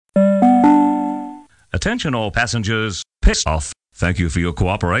Attention all passengers. Piss off. Thank you for your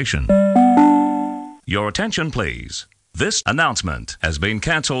cooperation. Your attention, please. This announcement has been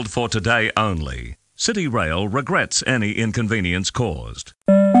cancelled for today only. City Rail regrets any inconvenience caused.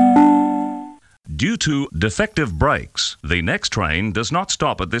 Due to defective brakes, the next train does not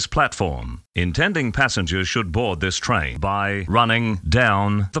stop at this platform. Intending passengers should board this train by running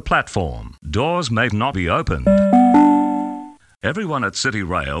down the platform. Doors may not be opened. Everyone at City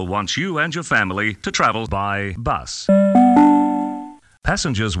Rail wants you and your family to travel by bus.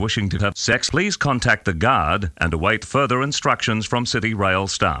 Passengers wishing to have sex, please contact the guard and await further instructions from City Rail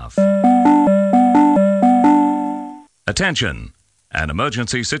staff. Attention! An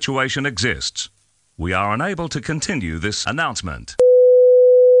emergency situation exists. We are unable to continue this announcement.